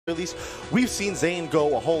At least we've seen Zane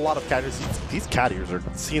go a whole lot of cat ears. These cat ears are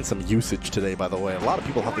seeing some usage today, by the way. A lot of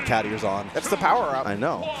people have the cat ears on. That's the power up. I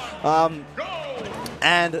know.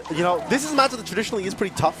 And, you know, this is a match that traditionally is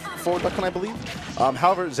pretty tough for Duckhorn, I believe.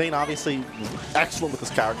 However, Zane obviously excellent with this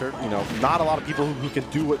character. You know, not a lot of people who can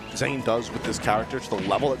do what Zane does with this character to the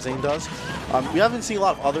level that Zane does. We haven't seen a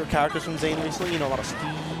lot of other characters from Zane recently. You know, a lot of Steve,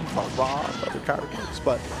 a lot of Rob, other characters.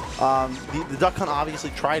 But the Duckhorn obviously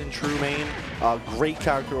tried and true main. Great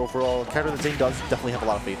character overall. A character that Zane does definitely have a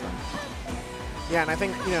lot of faith in. Yeah, and I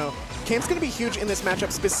think, you know, Cam's going to be huge in this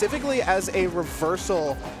matchup, specifically as a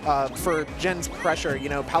reversal for Jen's pressure. You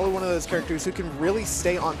know, Palu, one of those characters who can really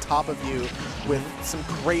stay on top of you with some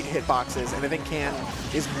great hitboxes, and I think Cam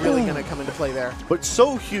is really going to come into play there. But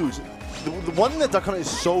so huge. The one thing that Duckhorn is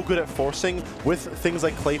so good at forcing with things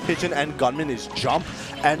like Clay Pigeon and Gunman is jump.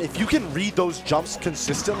 And if you can read those jumps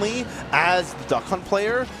consistently as the Duckhorn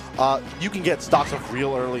player, you can get stocks off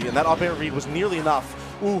real early. And that up air read was nearly enough.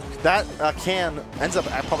 Ooh, that can ends up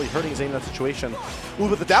probably hurting Zane in that situation.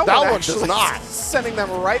 Ooh, but that one does not. Sending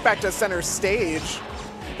them right back to center stage.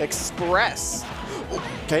 Express.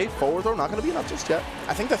 Okay, forward throw, not going to be enough just yet.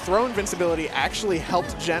 I think the throw invincibility actually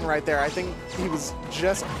helped Jen right there. I think he was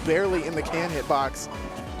just barely in the can hitbox.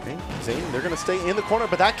 Okay, Zane, they're going to stay in the corner,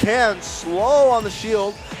 but that can slow on the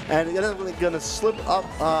shield, and it's going to slip up,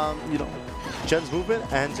 you know, Jen's movement,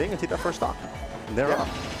 and Zane going to take that first stock. And they're up.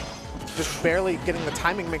 Just barely getting the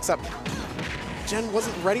timing mix up. Jen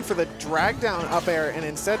wasn't ready for the drag down up air, and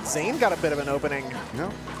instead Zane got a bit of an opening. No.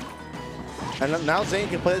 And now Zane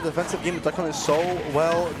can play the defensive game that Duckhorn is so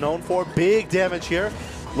well known for. Big damage here.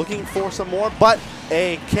 Looking for some more, but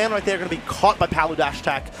a can right there going to be caught by Palu dash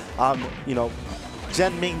attack. You know,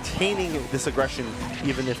 Jen maintaining this aggression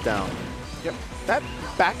even if down. Yep. That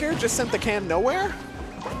back air just sent the can nowhere?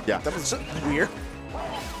 Yeah. That was weird.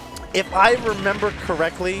 If I remember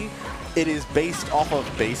correctly, it is based off of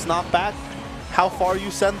base knockback, how far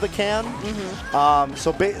you send the can.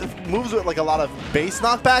 So moves with like a lot of base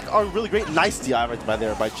knockback are really great. Nice DI right by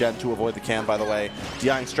there by Jen to avoid the can, by the way.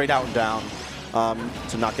 DIing straight out and down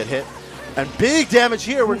to not get hit. And big damage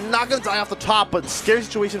here. We're not going to die off the top, but scary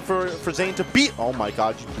situation for Zane to beat. Oh my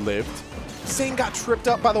god, you lived. Zane got tripped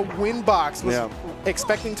up by the wind box. Was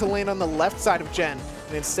expecting to land on the left side of Jen,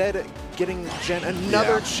 and instead getting Jen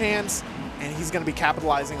another chance. And he's going to be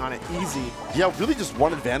capitalizing on it easy. Yeah, really just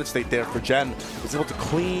one advantage state there for Jen. Was able to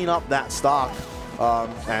clean up that stock.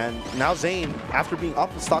 And now Zane, after being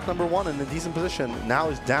up in stock number 1 in a decent position, now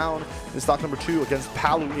is down in stock number 2 against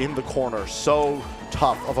Palu in the corner. So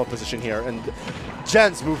tough of a position here. And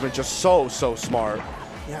Jen's movement just so smart.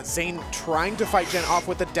 Yeah, Zane trying to fight Jen off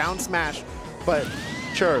with the down smash, but...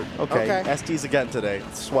 Sure, okay. SDs again today.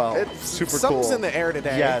 Swell. It's super cool. Something's in the air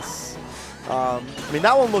today. Yes. I mean,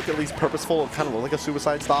 that one looked at least purposeful. It kind of looked like a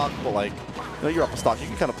suicide stock, but like, you know, you're up a stock. You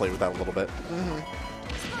can kind of play with that a little bit.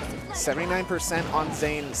 79% on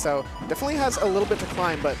Zane, so definitely has a little bit to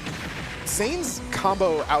climb, but Zane's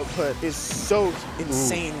combo output is so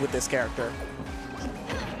insane with this character.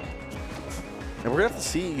 And we're going to have to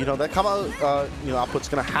see, you know, that combo output's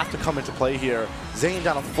going to have to come into play here. Zane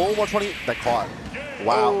down a full 120. That caught.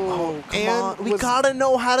 Wow. Oh, come on. We got to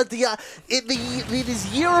know how to DI. It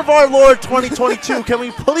is year of our Lord 2022. Can we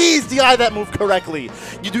please DI that move correctly?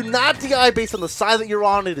 You do not DI based on the side that you're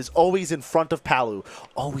on. It is always in front of Palu.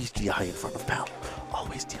 Always DI in front of Palu.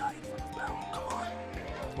 Always DI in front of Palu. Come on.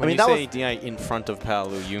 When you say DI in front of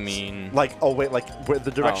Palu, you mean... Like, oh wait, like where the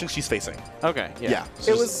direction she's facing. Okay, yeah.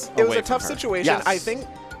 It was a tough situation. Yes. I think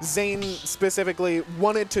Zane specifically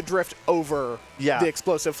wanted to drift over the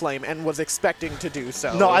explosive flame and was expecting to do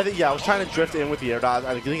so. No, I think I was trying to drift in with the air dodge.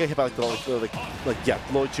 I think I hit by like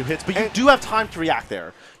low 2 hits, but you do have time to react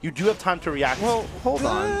there. You do have time to react. Well, hold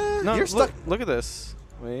on. No, you're stuck. Look at this.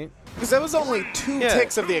 Wait. Because that was only 2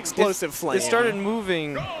 ticks of the explosive flame. It started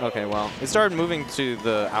moving. Okay, well, it started moving to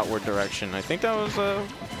the outward direction. I think that was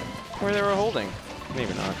where they were holding.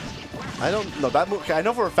 Maybe not. I don't know that move. I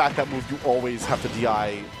know for a fact that move you always have to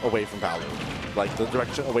DI away from Palu, like the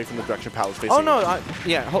direction away from the direction Palu's facing. Oh no,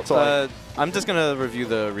 yeah. I'm just gonna review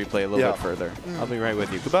the replay a little bit further. I'll be right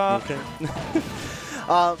with you. Goodbye. Okay.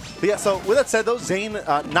 But yeah. So with that said, though, Zane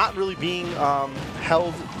not really being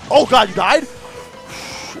held. Oh God, you died.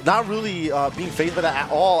 Not really being phased by that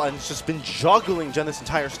at all, and just been juggling Jen this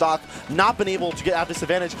entire stock. Not been able to get out of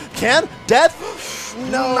disadvantage. Can death?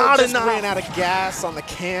 No, not just enough. Ran out of gas on the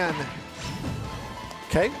can.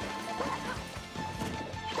 Okay.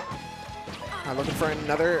 Looking for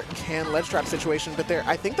another can ledge trap situation, but there,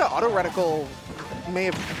 I think the auto reticle may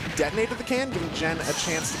have detonated the can, giving Jen a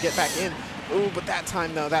chance to get back in. Ooh, but that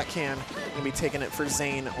time though, that can Gonna be taking it for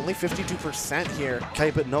Zane. Only 52% here.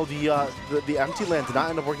 Okay, but no, the empty land did not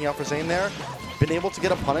end up working out for Zane there. Been able to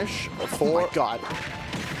get a punish for... Oh my god.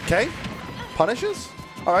 Okay, punishes.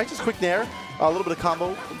 All right, just quick nair. A little bit of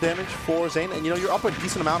combo damage for Zane. And, you know, you're up a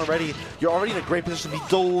decent amount already. You're already in a great position. The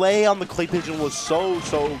delay on the Clay Pigeon was so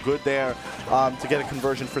good there to get a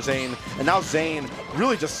conversion for Zane. And now Zane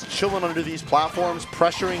really just chilling under these platforms,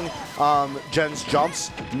 pressuring Jen's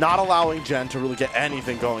jumps, not allowing Jen to really get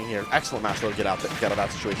anything going here. Excellent match to get out of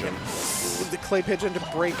that situation. The Clay Pigeon to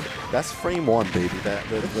break. That's frame 1, baby.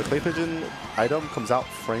 The Clay Pigeon item comes out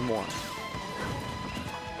frame 1.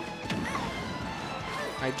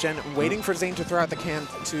 All right, Jen waiting for Zane to throw out the can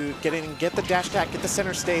to get in, get the dash attack, get the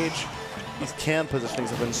center stage. These can positionings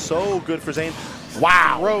have been so good for Zane.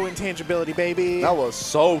 Wow! Throw intangibility, baby. That was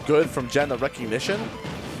so good from Jen, the recognition.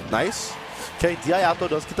 Nice. Okay, DI out though,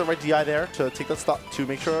 does get the right DI there to take that stop, to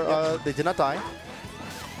make sure they did not die.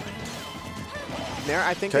 There,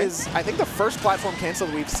 I think I think the first platform cancel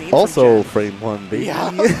we've seen. Also frame 1, baby.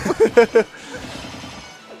 Yeah.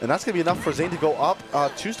 And that's going to be enough for Zane to go up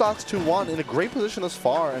 2 stocks, 2-1 in a great position thus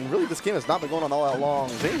far. And really, this game has not been going on all that long.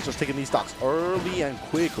 Zane's just taking these stocks early and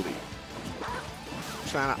quickly.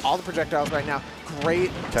 Trying out all the projectiles right now. Great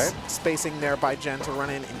spacing there by Jen to run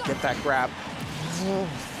in and get that grab.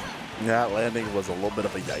 Yeah, landing was a little bit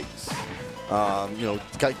of a yikes. You know,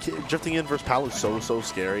 drifting in versus Pal is so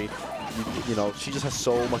scary. You know, she just has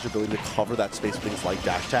so much ability to cover that space with things like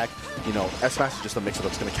dash attack. You know, S-Smash is just a mixer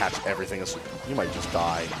that's going to catch everything. You might just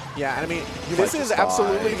die. Yeah, and I mean, this is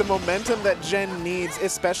absolutely the momentum that Jen needs,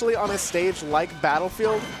 especially on a stage like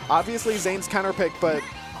Battlefield. Obviously, Zane's counterpick, but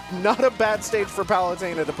not a bad stage for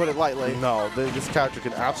Palutena, to put it lightly. No, this character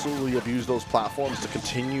can absolutely abuse those platforms to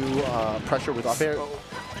continue pressure with up air.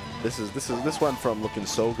 This went from looking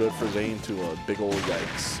so good for Zane to a big old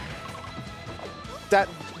yikes. That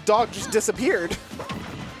dog just disappeared.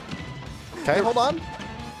 Okay, hold on.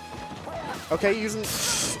 Okay, using...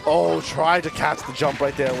 Oh, tried to catch the jump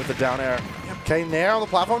right there with the down air. Okay, nair on the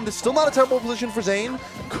platform. This is still not a terrible position for Zane.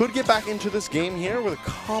 Could get back into this game here with a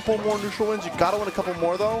couple more neutral wins. You gotta win a couple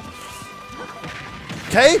more, though.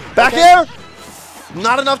 Okay, back air.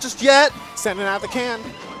 Not enough just yet. Sending out the can.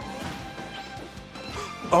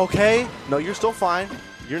 Okay. No, you're still fine.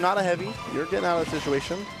 You're not a heavy. You're getting out of the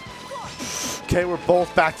situation. Okay, we're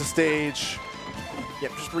both back to stage.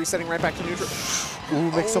 Yep, just resetting right back to neutral. Ooh,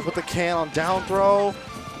 mix up with the can on down throw.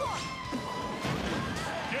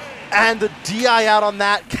 And the DI out on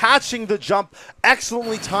that, catching the jump.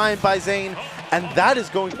 Excellently timed by Zane. And that is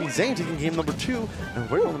going to be Zane taking game number 2. And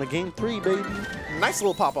we're going to game 3, baby. Nice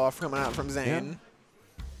little pop-off coming out from Zane.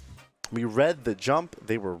 Yeah. We read the jump.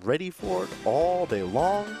 They were ready for it all day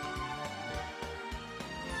long.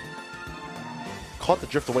 Caught the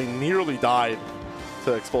drift away, nearly died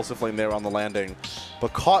to Explosive Flame there on the landing.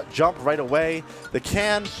 But caught jump right away. The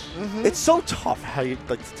can, it's so tough how you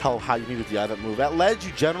like to tell how you need to DI that move. At ledge,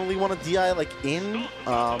 you generally want to DI like in,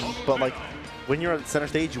 but like when you're at center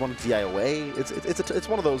stage, you want to DI away. It's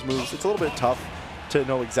one of those moves. It's a little bit tough to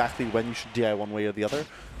know exactly when you should DI one way or the other.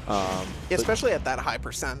 Especially at that high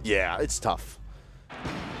percent. Yeah, it's tough.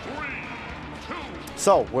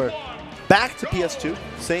 So we're back to PS2.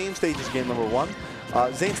 Same stage as game number 1.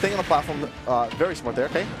 Zane staying on the platform, very smart there,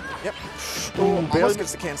 okay? Yep. Ooh, almost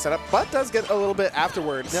gets the can set up, but does get a little bit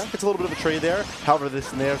afterwards. Yeah, gets a little bit of a trade there. However,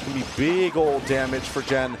 this nair is going to be big old damage for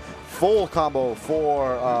Jen. Full combo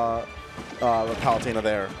for Palutena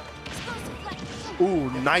there. Ooh,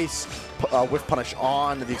 nice whiff punish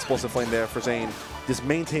on the Explosive Flame there for Zane. Just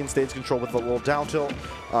maintain stage control with a little down tilt.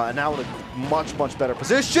 And now in a much better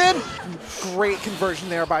position. Great conversion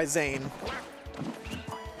there by Zane.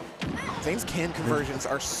 Zane's can conversions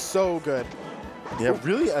are so good. Yeah,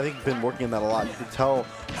 really, I think been working on that a lot. You can tell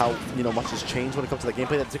how much has changed when it comes to the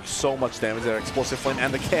gameplay. That took so much damage there. Explosive Flame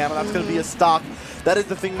and the can, and that's going to be a stock. That is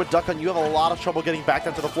the thing with Duck Hunt. You have a lot of trouble getting back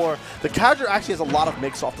down to the floor. The character actually has a lot of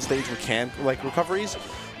mix off the stage with can recoveries,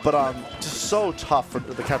 but just so tough for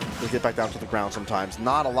the character to get back down to the ground sometimes.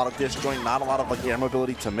 Not a lot of disjoint, not a lot of air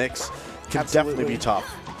mobility to mix. Can definitely be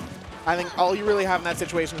tough. I think all you really have in that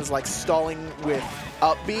situation is like stalling with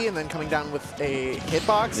up B and then coming down with a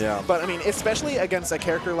hitbox. Yeah. But I mean, especially against a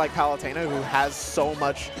character like Palutena who has so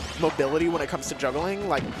much mobility when it comes to juggling,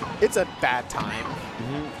 like it's a bad time.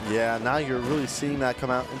 Yeah, now you're really seeing that come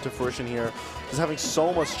out into fruition here. Just having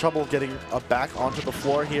so much trouble getting back onto the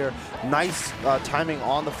floor here. Nice timing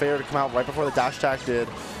on the fair to come out right before the dash attack did.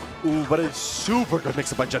 Ooh, but it's super good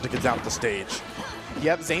mix-up by Jen to get down to the stage.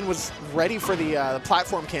 Yep, Zane was ready for the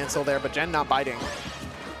platform cancel there, but Jen not biting.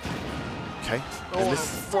 Okay. Oh,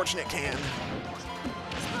 this fortunate can.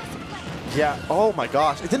 Yeah. Oh my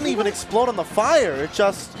gosh. It didn't even explode on the fire. It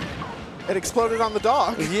just... It exploded on the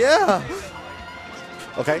dog. Yeah.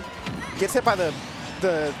 Okay. Gets hit by the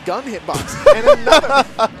gun hitbox. And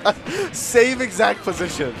another. Same exact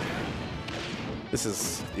position. This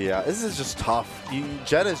is, yeah, this is just tough.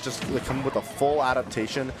 Jen is just like, coming with a full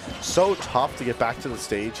adaptation. So tough to get back to the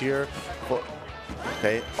stage here. But,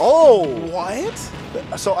 okay. Oh! What?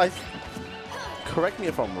 So correct me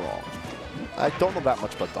if I'm wrong. I don't know that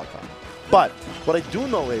much about .com. But what I do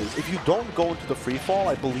know is if you don't go into the free fall,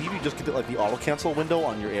 I believe you just get like the auto cancel window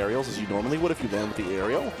on your aerials as you normally would if you land with the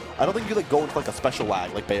aerial. I don't think you like go into like a special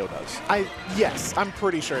lag like Bayo does. Yes, I'm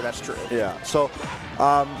pretty sure that's true. Yeah. So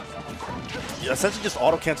essentially just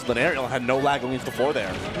auto canceled an aerial and had no lag going into the floor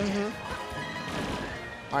there.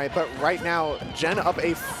 All right, but right now Jen up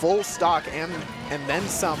a full stock and then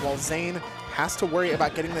some, while Zane has to worry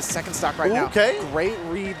about getting the second stock right now. Okay. Great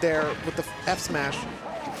read there with the F smash.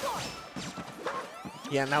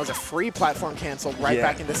 Yeah, and that was a free platform cancel right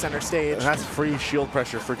back into center stage. And that's free shield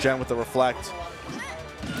pressure for Jen with the reflect.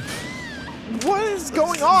 What is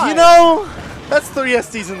going on? You know, that's 3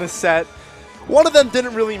 SDs in this set. One of them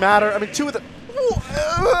didn't really matter. I mean, 2 of them.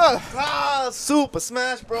 Super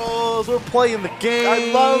Smash Bros. We're playing the game.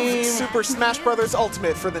 I love Super Smash Bros.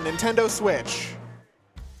 Ultimate for the Nintendo Switch.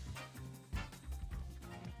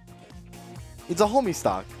 It's a homie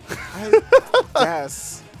stock.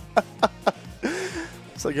 Yes.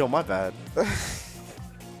 It's like, yo, my bad.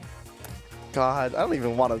 God, I don't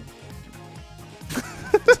even want to.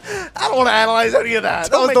 I don't want to analyze any of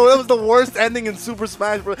that. That was the worst ending in Super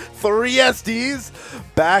Smash Bros. 3 SDs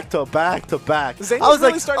back to back to back. Zane was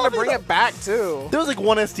really starting to bring it back, too. There was like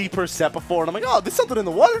 1 SD per set before, and I'm like, oh, there's something in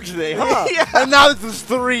the water today, huh? Yeah. And now this is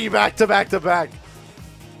 3 back to back to back.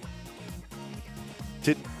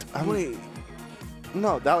 Wait.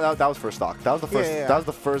 No, that was first stock. That was the first. That was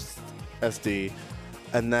the first SD,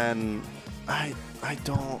 and then I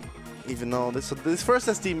don't even know this first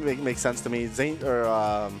SD makes sense to me. Zane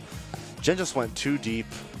or Jen just went too deep,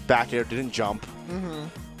 back air, didn't jump,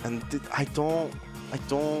 and I don't.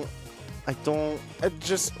 It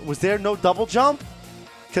just was there no double jump.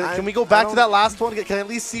 Can we go back to that last one? Can I at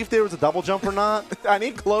least see if there was a double jump or not? I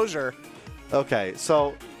need closure. Okay,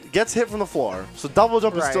 so gets hit from the floor, so double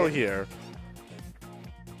jump is still here.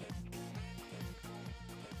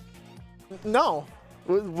 No.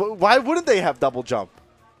 Why wouldn't they have double jump?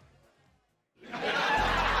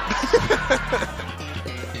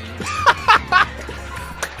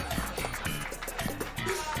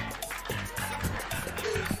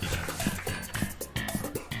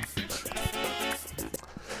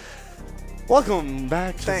 Welcome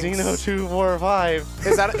back to Xeno245.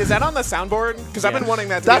 Is that on the soundboard? Because I've been wanting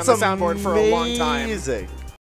that to be on the soundboard for a long time. Amazing.